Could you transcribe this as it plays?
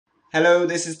Hello,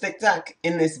 this is Tic Tac.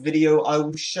 In this video, I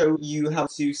will show you how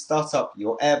to start up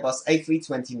your Airbus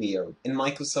A320neo in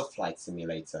Microsoft Flight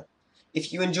Simulator.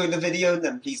 If you enjoyed the video,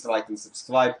 then please like and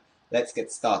subscribe. Let's get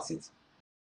started.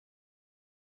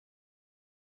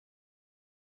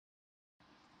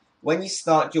 When you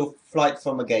start your flight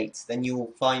from a gate, then you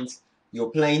will find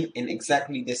your plane in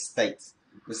exactly this state.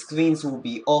 The screens will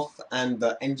be off and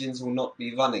the engines will not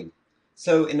be running.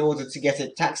 So in order to get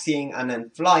it taxiing and then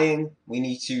flying, we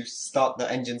need to start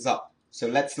the engines up. So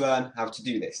let's learn how to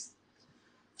do this.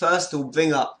 First, we'll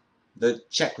bring up the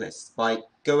checklist by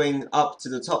going up to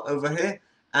the top over here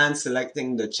and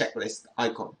selecting the checklist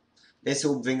icon. This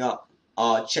will bring up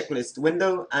our checklist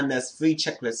window, and there's 3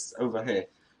 checklists over here.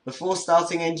 Before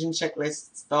starting engine checklist,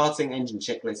 starting engine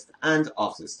checklist, and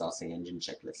after starting engine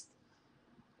checklist.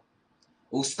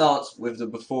 We'll start with the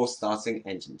before starting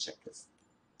engine checklist.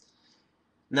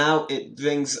 Now it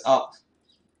brings up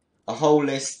a whole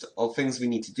list of things we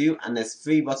need to do, and there's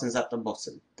 3 buttons at the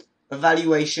bottom.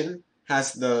 Evaluation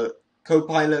has the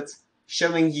co-pilot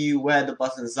showing you where the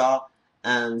buttons are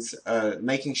and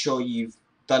making sure you've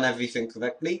done everything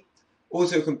correctly.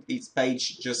 Auto-complete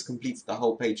page just completes the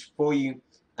whole page for you,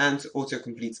 and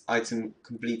auto-complete item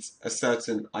completes a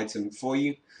certain item for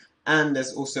you. And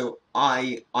there's also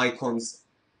eye icons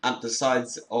at the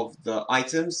sides of the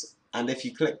items, and if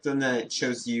you click them, then it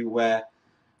shows you where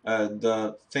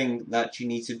the thing that you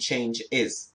need to change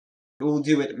is. We'll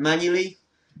do it manually,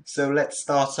 so let's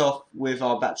start off with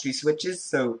our battery switches.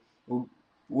 So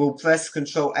we'll press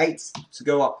Ctrl 8 to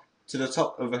go up to the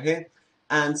top over here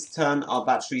and turn our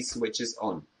battery switches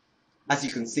on. As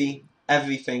you can see,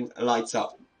 everything lights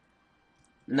up.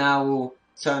 Now we'll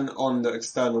turn on the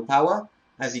external power.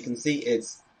 As you can see,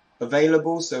 it's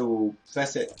available, so we'll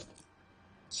press it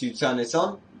to turn it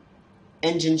on.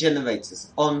 Engine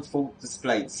generators, on, fault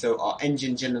displayed. So our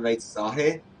engine generators are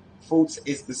here. Fault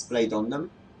is displayed on them.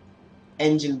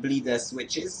 Engine bleed air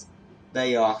switches,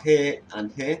 they are here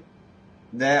and here.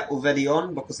 They're already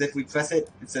on because if we press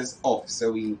it, it says off,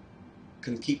 so we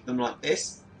can keep them like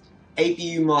this.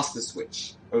 APU master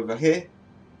switch over here.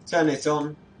 Turn it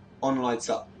on lights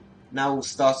up. Now we'll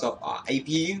start up our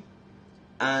APU,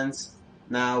 and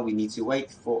now we need to wait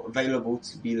for available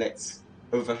to be lit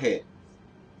over here.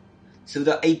 So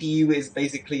the APU is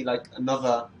basically like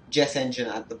another jet engine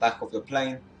at the back of the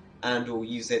plane, and we'll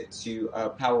use it to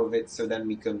power it, so then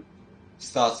we can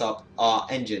start up our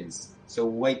engines. So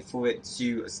we'll wait for it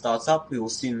to start up. We will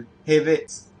soon hear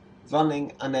it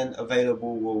running, and then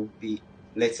available will be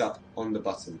lit up on the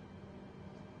button.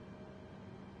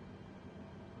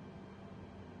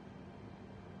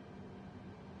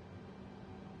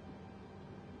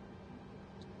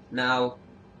 Now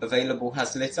available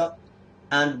has lit up,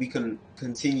 and we can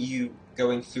continue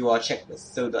going through our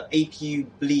checklist. So the APU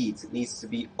bleed needs to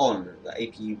be on. The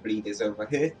APU bleed is over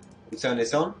here. We'll turn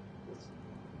this on.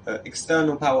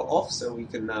 External power off, so we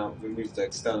can now remove the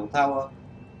external power.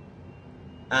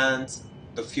 And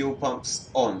the fuel pumps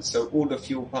on. So all the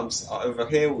fuel pumps are over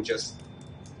here. We'll just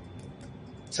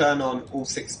turn on all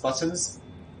 6 buttons.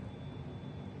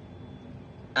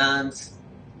 And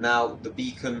now the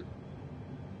beacon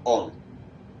on.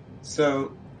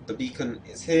 So the beacon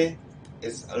is here,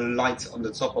 is a light on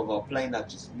the top of our plane that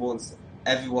just warns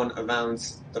everyone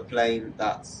around the plane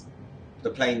that the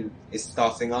plane is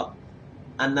starting up.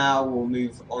 And now we'll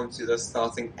move on to the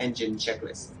starting engine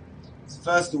checklist. So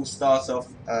first we'll start off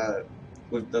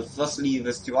with the thrust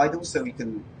levers to idle, so we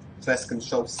can press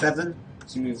Ctrl 7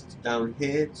 to move down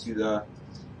here to the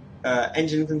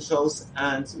engine controls,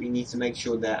 and we need to make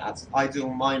sure they're at idle.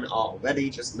 Mine are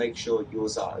already, just make sure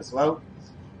yours are as well.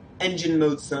 Engine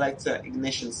mode selector,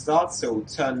 ignition start, so we'll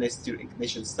turn this to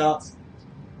ignition start.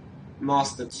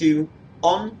 Master 2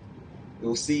 on.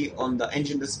 You'll see on the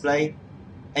engine display,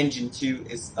 engine 2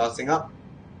 is starting up.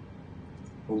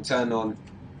 We'll turn on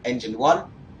engine 1.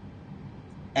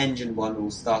 Engine 1 will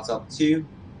start up too.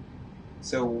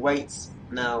 So we'll wait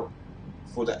now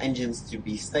for the engines to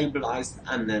be stabilized,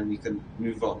 and then we can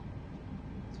move on.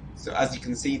 So as you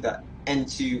can see, that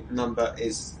N2 number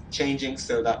is changing,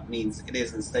 so that means it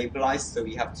isn't stabilized, so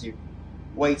we have to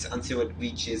wait until it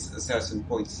reaches a certain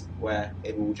point where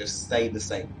it will just stay the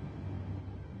same.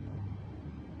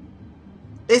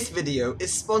 This video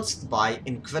is sponsored by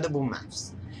Incredible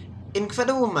Maths.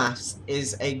 Incredible Maths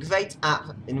is a great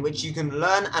app in which you can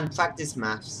learn and practice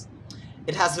maths.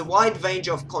 It has a wide range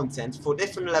of content for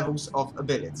different levels of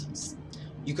abilities.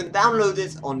 You can download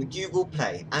it on Google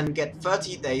Play and get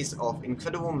 30 days of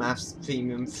Incredible Maths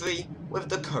Premium free with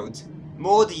the code.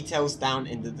 More details down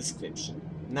in the description.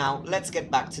 Now let's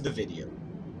get back to the video.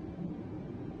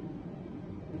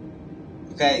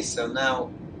 Okay, so now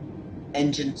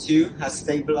Engine 2 has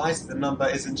stabilized, the number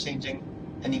isn't changing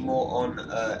anymore on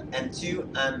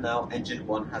N2, and now engine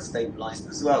 1 has stabilized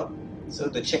as well. So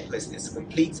the checklist is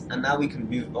complete, and now we can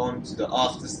move on to the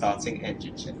after starting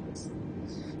engine checklist.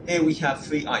 Here we have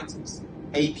 3 items.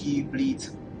 APU bleed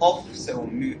off, so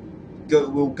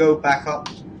we'll go back up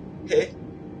here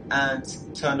and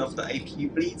turn off the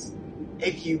APU bleeds.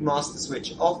 APU master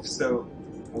switch off, so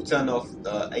we'll turn off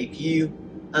the APU,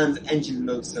 and engine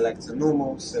mode selector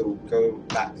normal, so we'll go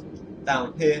back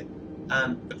down here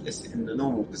and put this in the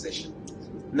normal position.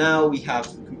 Now we have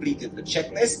completed the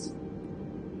checklist.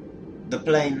 The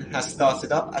plane has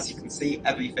started up. As you can see,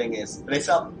 everything is lit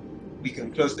up. We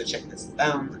can close the checklist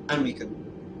down, and we can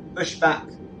push back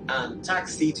and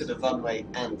taxi to the runway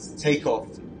and take off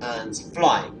and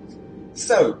fly.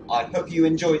 So, I hope you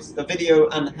enjoyed the video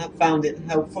and have found it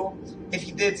helpful. If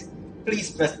you did,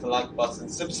 please press the like button,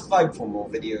 subscribe for more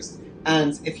videos,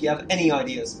 and if you have any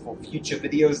ideas for future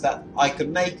videos that I could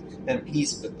make, then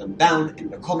please put them down in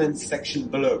the comments section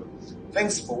below.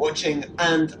 Thanks for watching,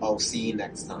 and I'll see you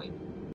next time.